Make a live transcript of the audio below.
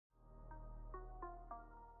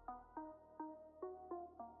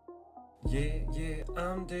Yeah,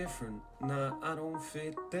 I'm different. Nah, I don't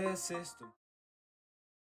fit their system.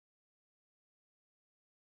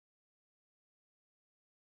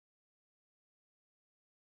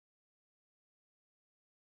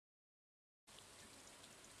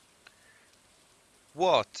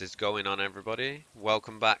 What is going on, everybody?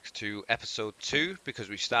 Welcome back to episode 2 because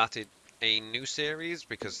we started a new series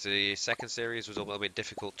because the second series was a little bit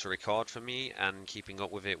difficult to record for me and keeping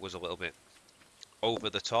up with it was a little bit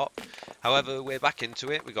over the top. However, we're back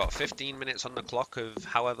into it. We got 15 minutes on the clock of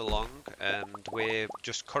however long, and we're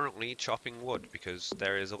just currently chopping wood because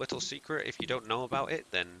there is a little secret. If you don't know about it,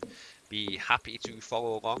 then be happy to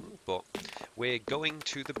follow along. But we're going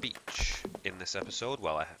to the beach in this episode.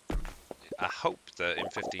 Well, I hope that in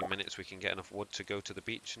 15 minutes we can get enough wood to go to the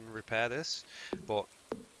beach and repair this. But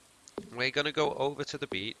we're going to go over to the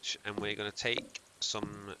beach and we're going to take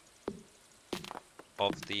some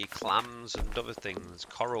of the clams and other things,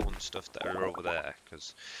 coral and stuff that are over there.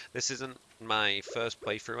 Because this isn't my first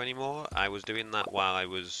playthrough anymore. I was doing that while I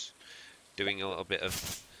was doing a little bit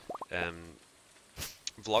of um,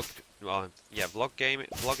 vlog, well, yeah,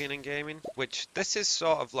 vlogging and gaming. Which this is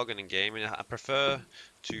sort of vlogging and gaming. I prefer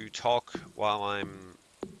to talk while I'm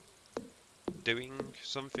doing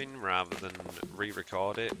something rather than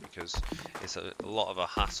re-record it because it's a lot of a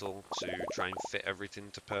hassle to try and fit everything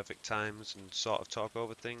to perfect times and sort of talk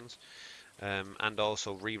over things, and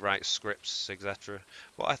also rewrite scripts, etc.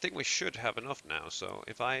 But I think we should have enough now, so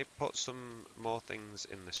if I put some more things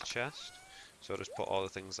in this chest, so I'll just put all the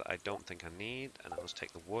things that I don't think I need, and I'll just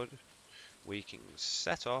take the wood, we can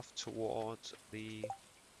set off towards the...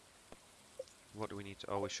 What do we need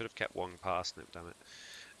to... Oh, we should have kept one parsnip, damn it.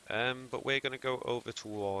 But we're going to go over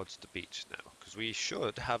towards the beach now, because we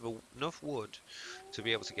should have enough wood to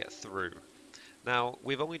be able to get through. Now,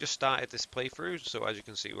 we've only just started this playthrough, so as you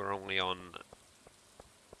can see, we're only on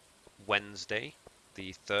Wednesday,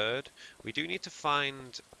 the 3rd. We do need to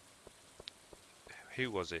find...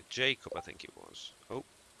 Who was it? Jacob, I think it was. Oh,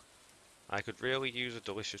 I could really use a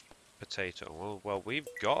delicious potato. Well, we've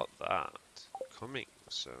got that coming,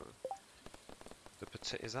 so...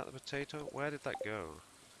 Is that the potato? Where did that go?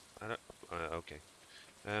 I don't... okay.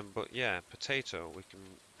 But yeah, potato, we can...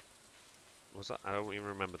 Was that? I don't even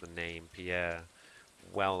remember the name. Pierre.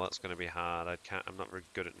 Well, that's going to be hard. I'm not very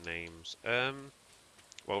good at names.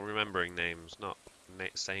 Well, remembering names, not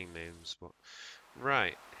saying names. But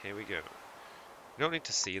right, here we go. You don't need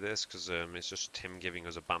to see this because it's just him giving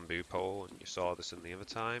us a bamboo pole, and you saw this in the other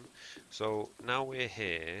time. So now we're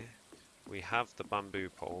here. We have the bamboo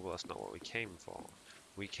pole, but that's not what we came for.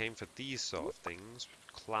 We came for these sort of things.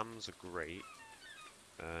 Clams are great.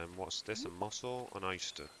 What's this? A mussel? An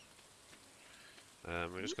oyster.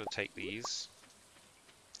 We're just going to take these.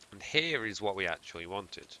 And here is what we actually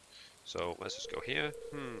wanted. So let's just go here.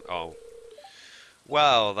 Oh.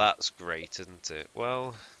 Well, that's great, isn't it?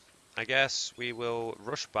 Well, I guess we will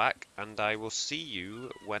rush back and I will see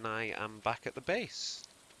you when I am back at the base.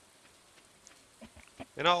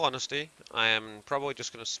 In all honesty, I am probably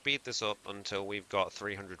just going to speed this up until we've got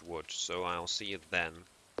 300 wood, so I'll see you then.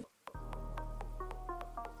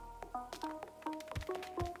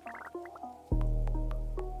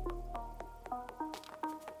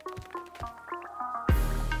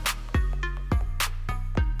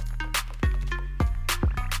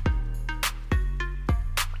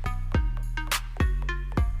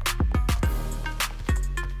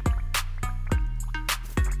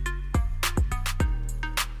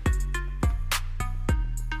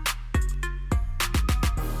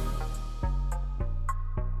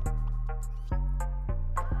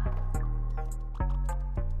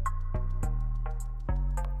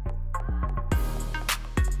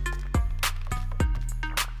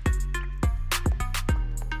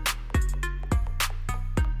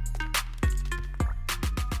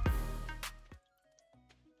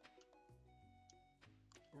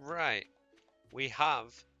 Right, we have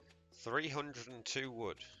 302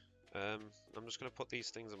 wood. I'm just going to put these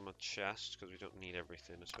things in my chest because we don't need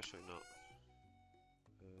everything, especially not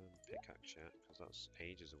pickaxe yet because that's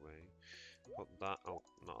ages away. Put that, oh,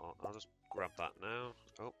 no, I'll just grab that now.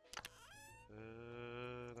 Oh,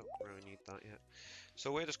 don't really need that yet.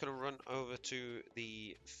 So we're just going to run over to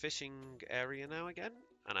the fishing area now again,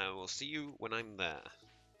 and I will see you when I'm there.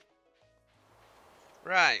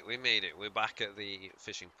 Right, we made it. We're back at the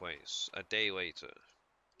fishing place a day later.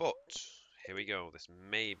 But, here we go. This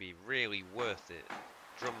may be really worth it.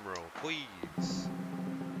 Drum roll, please.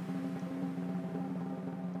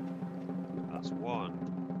 That's one.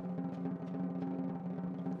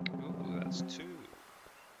 Ooh, that's two.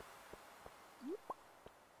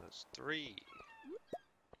 That's three.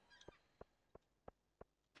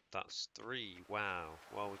 That's 3. Wow.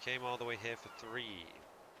 Well, we came all the way here for 3.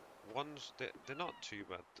 Ones, they're not too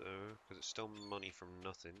bad though, because it's still money from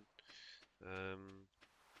nothing.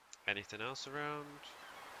 Anything else around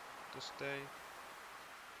this day?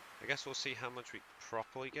 I guess we'll see how much we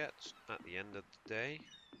properly get at the end of the day.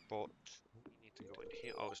 But we need to go in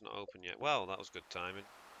here. Oh, it's not open yet. Well, that was good timing.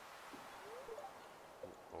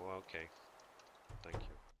 Oh, okay. Thank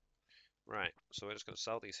you. Right, so we're just going to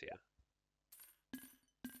sell these here.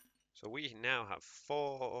 So we now have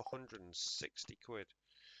 460 quid.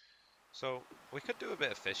 So we could do a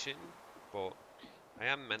bit of fishing, but I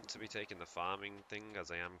am meant to be taking the farming thing,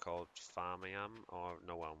 as I am called Farmayam, or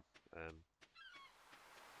no, well,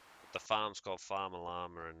 the farm's called Farmer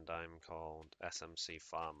Llama and I'm called SMC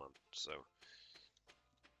Farman. So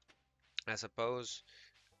I suppose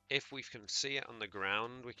if we can see it on the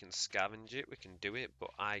ground, we can scavenge it, we can do it, but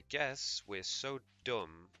I guess we're so dumb.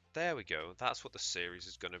 There we go, that's what the series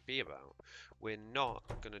is going to be about. We're not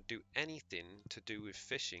going to do anything to do with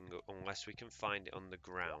fishing unless we can find it on the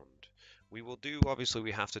ground. We will do, obviously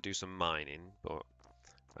we have to do some mining, but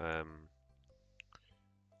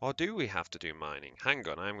or do we have to do mining? Hang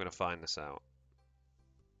on, I'm going to find this out.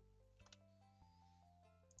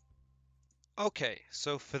 Okay,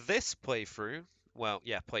 so for this playthrough, well,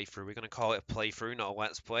 yeah, playthrough, we're going to call it a playthrough, not a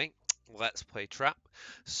let's play. Let's play trap.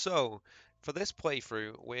 So, for this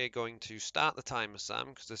playthrough, we're going to start the timer, Sam,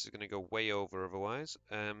 because this is going to go way over otherwise.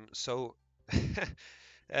 Um,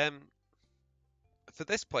 for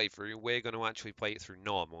this playthrough, we're going to actually play it through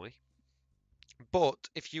normally. But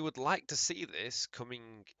if you would like to see this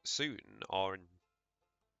coming soon, or in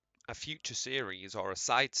a future series, or a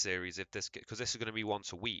side series, if this, because this is going to be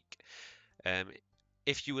once a week,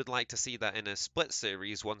 if you would like to see that in a split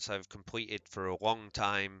series once I've completed for a long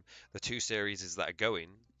time the 2 series that are going,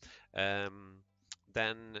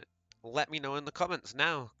 then let me know in the comments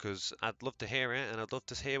now, because I'd love to hear it and I'd love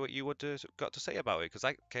to hear what you would got to say about it,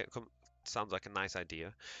 because sounds like a nice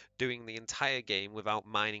idea. Doing the entire game without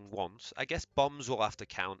mining once. I guess bombs will have to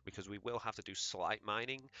count because we will have to do slight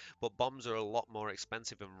mining, but bombs are a lot more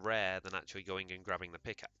expensive and rare than actually going and grabbing the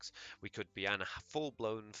pickaxe. We could be a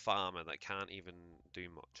full-blown farmer that can't even do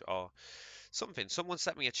much, or something. Someone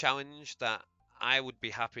set me a challenge that I would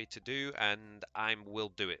be happy to do, and I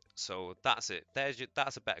will do it. So that's it.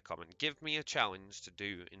 That's a better comment. Give me a challenge to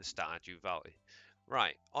do in Stardew Valley.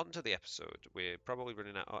 Right, on to the episode. We're probably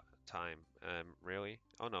running out of time, really.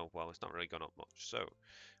 Oh no, well, it's not really gone up much. So,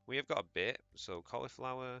 we have got a bit. So,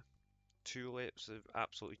 cauliflower, tulips are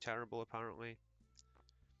absolutely terrible, apparently.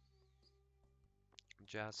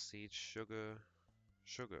 Jazz seeds, sugar.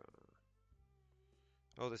 Sugar.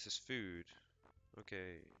 Oh, this is food.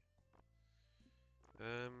 Okay.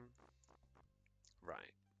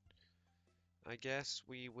 Right. I guess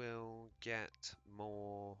we will get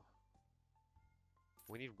more.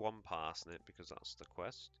 We need 1 parsnip because that's the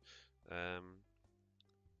quest.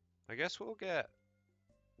 I guess we'll get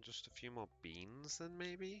just a few more beans then,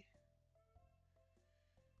 maybe?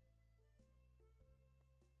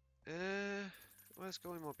 Let's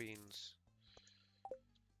go with more beans.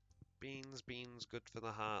 Beans, good for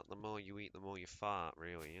the heart. The more you eat, the more you fart,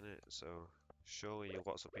 really, innit? So, surely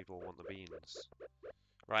lots of people want the beans.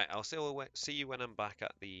 Right, I'll see you when I'm back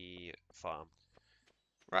at the farm.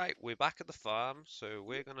 Right, we're back at the farm, so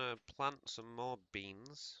we're gonna plant some more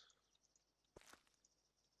beans.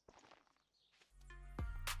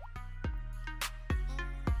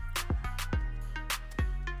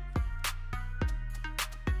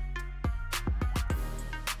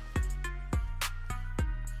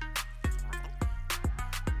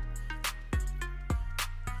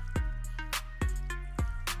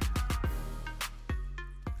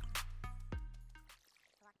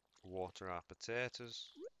 Water our potatoes,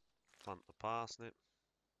 plant the parsnip,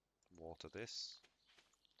 water this.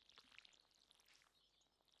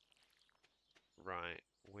 Right,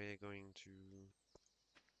 we're going to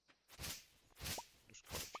just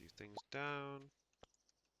cut a few things down.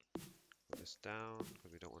 Put this down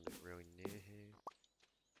because we don't want it really near here.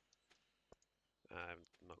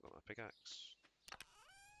 I've not got my pickaxe.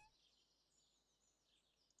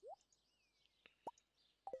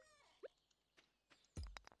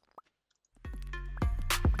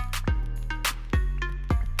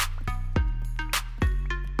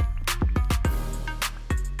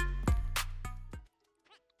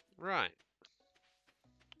 Right.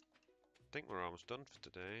 I think we're almost done for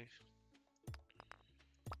today.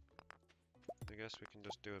 I guess we can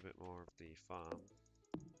just do a bit more of the farm.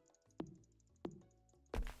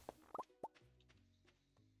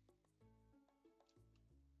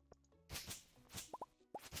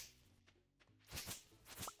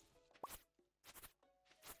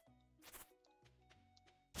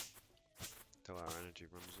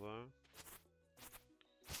 energy runs low.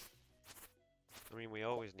 I mean, we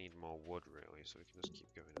always need more wood, really, so we can just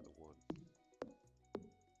keep going to the wood.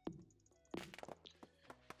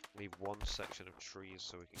 Leave one section of trees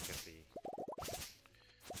so we can get the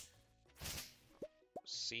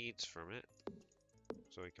seeds from it,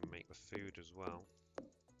 so we can make the food as well.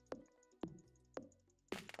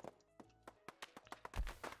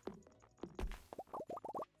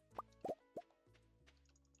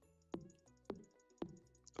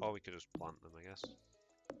 Or we could just plant them, I guess.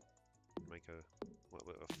 Make a little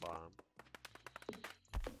bit of a farm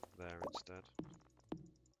there instead.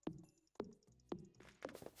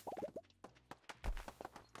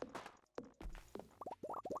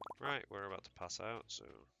 Right, we're about to pass out, so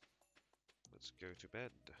let's go to bed.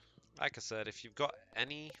 Like I said, if you've got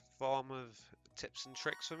any form of tips and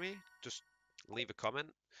tricks for me, just leave a comment.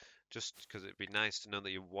 Just because it'd be nice to know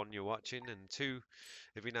that one, you're watching, and two,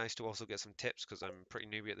 it'd be nice to also get some tips because I'm pretty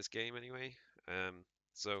newbie at this game anyway.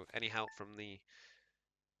 So any help from the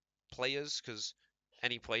players, because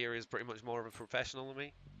any player is pretty much more of a professional than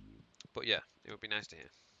me. But yeah, it would be nice to hear.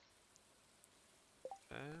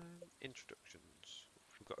 Introductions.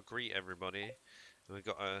 We've got to greet everybody, and we've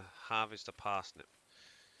got to harvest a parsnip.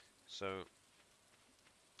 So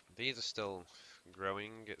these are still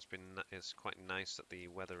growing. It's quite nice that the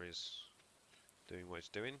weather is doing what it's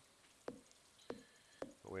doing.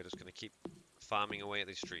 But we're just going to keep farming away at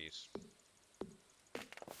these trees.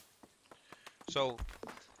 So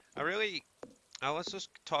let's just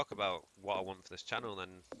talk about what I want for this channel then,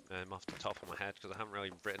 off the top of my head, because I haven't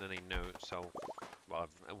really written any notes. So,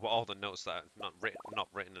 all the notes that not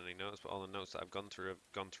written any notes, but all the notes that I've gone through,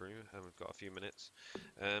 and we've got a few minutes.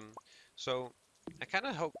 So I kind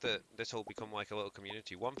of hope that this will become like a little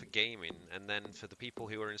community, one for gaming, and then for the people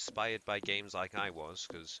who are inspired by games like I was,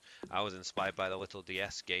 because I was inspired by the little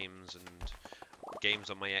DS games and games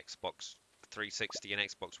on my Xbox 360 and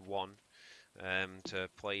Xbox One, to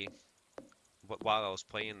play. But while I was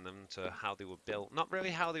playing them, to how they were built. Not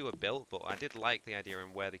really how they were built, but I did like the idea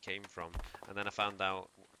and where they came from. And then I found out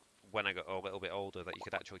when I got a little bit older that you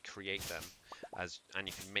could actually create them, and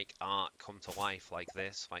you can make art come to life like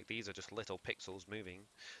this. Like these are just little pixels moving.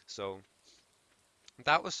 So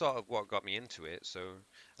that was sort of what got me into it. So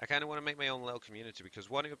I kind of want to make my own little community, because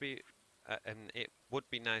one, it would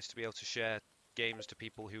be nice to be able to share games to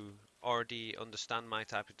people who already understand my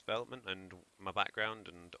type of development and my background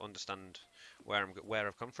and understand where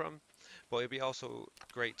I've come from. But it'd be also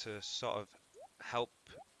great to sort of help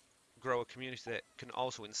grow a community that can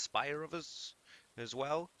also inspire others as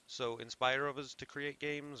well. So inspire others to create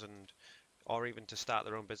games or even to start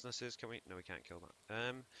their own businesses. Can we? No, we can't kill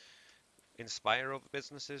that. Inspire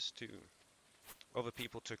other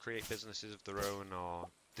people to create businesses of their own or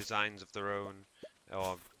designs of their own,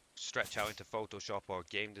 or stretch out into Photoshop or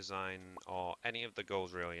game design or any of the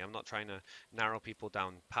goals really. I'm not trying to narrow people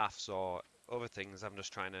down paths or other things. I'm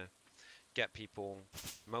just trying to get people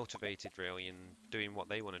motivated really in doing what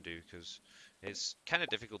they want to do, because it's kind of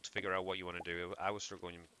difficult to figure out what you want to do. I was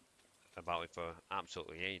struggling about it for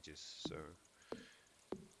absolutely ages. So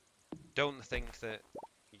don't think that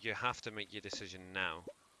you have to make your decision now.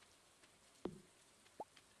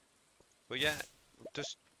 But yeah,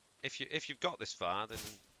 just if you've got this far, then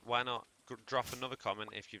why not drop another comment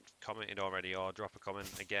if you've commented already, or drop a comment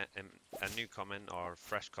again, a new comment or a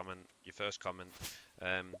fresh comment, your first comment,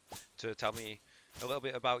 to tell me a little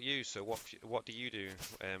bit about you. So what do you do?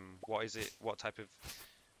 What is it? What type of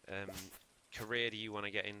career do you want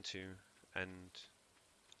to get into?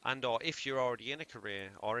 And or if you're already in a career,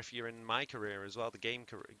 or if you're in my career as well, the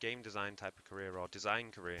game design type of career or design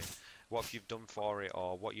career, what you've done for it,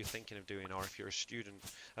 or what you're thinking of doing, or if you're a student.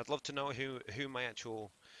 I'd love to know who my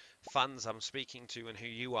actual fans I'm speaking to, and who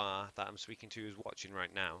you are that I'm speaking to is watching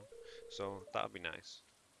right now. So that would be nice.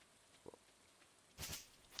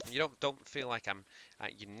 You don't feel like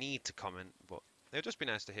you need to comment, but it would just be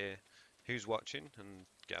nice to hear who's watching and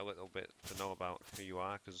get a little bit to know about who you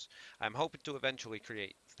are, because I'm hoping to eventually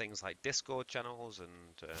create things like Discord channels and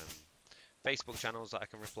Facebook channels that I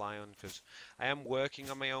can reply on, because I am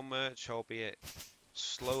working on my own merch, albeit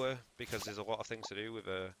slower, because there's a lot of things to do with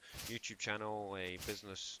a YouTube channel, a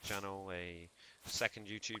business channel, a second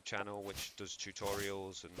YouTube channel which does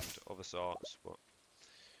tutorials and other sorts. But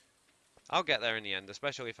I'll get there in the end,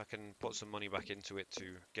 especially if I can put some money back into it to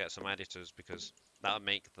get some editors, because that'll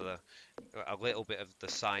make a little bit of the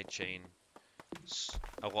side chain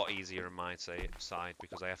a lot easier on my side,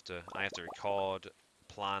 because I have to record,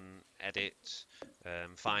 plan, edit,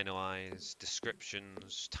 finalize,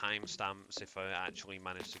 descriptions, timestamps if I actually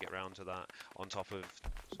manage to get around to that, on top of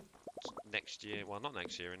next year. Well, not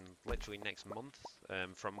next year, in literally next month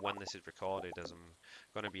from when this is recorded, as I'm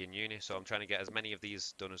going to be in uni. So I'm trying to get as many of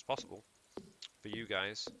these done as possible for you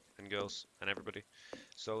guys and girls and everybody,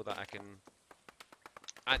 so that I can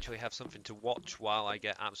actually have something to watch while I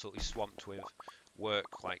get absolutely swamped with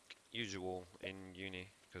work like usual in uni.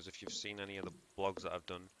 Because if you've seen any of the blogs that I've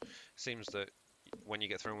done, it seems that when you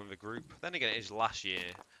get thrown with a group, then again, it is last year.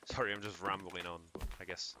 Sorry, I'm just rambling on. I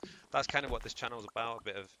guess that's kind of what this channel is about, a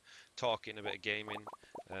bit of talking, a bit of gaming,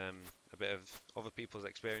 a bit of other people's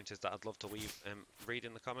experiences that I'd love to read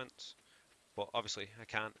in the comments. But obviously, I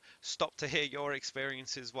can't stop to hear your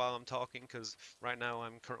experiences while I'm talking, because right now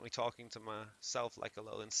I'm currently talking to myself like a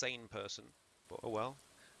little insane person. But oh well.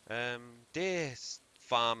 Dear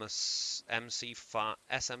Farmer SMC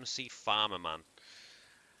Farmer Man,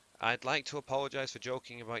 I'd like to apologise for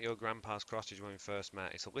joking about your grandpa's cottage when we first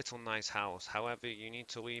met. It's a little nice house. However, you need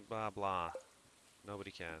to leave blah blah.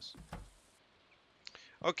 Nobody cares.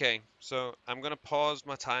 Okay, so I'm going to pause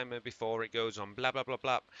my timer before it goes on blah blah blah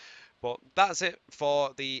blah. But that's it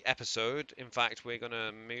for the episode. In fact, we're going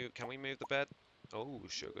to move... Can we move the bed? Oh,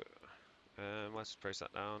 sugar. Let's press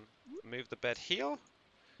that down. Move the bed here,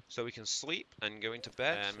 so we can sleep and go into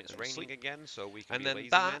bed. It's raining again, so we can. And then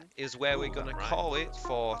that is where we're gonna call it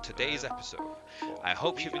for today's episode. I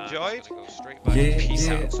hope you've enjoyed. Yeah, Peace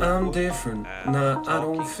yeah, out. I'm different. Nah, I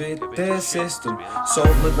don't fit their system. So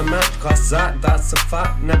let the map, cause that's a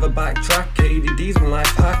fact. Never backtrack. ADD's my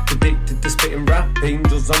life hack. Addicted to spitting rap.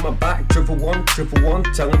 Angels on my back.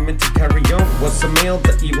 111, telling me to carry on. What's a meal?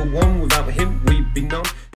 The evil one. Without him, we'd be known.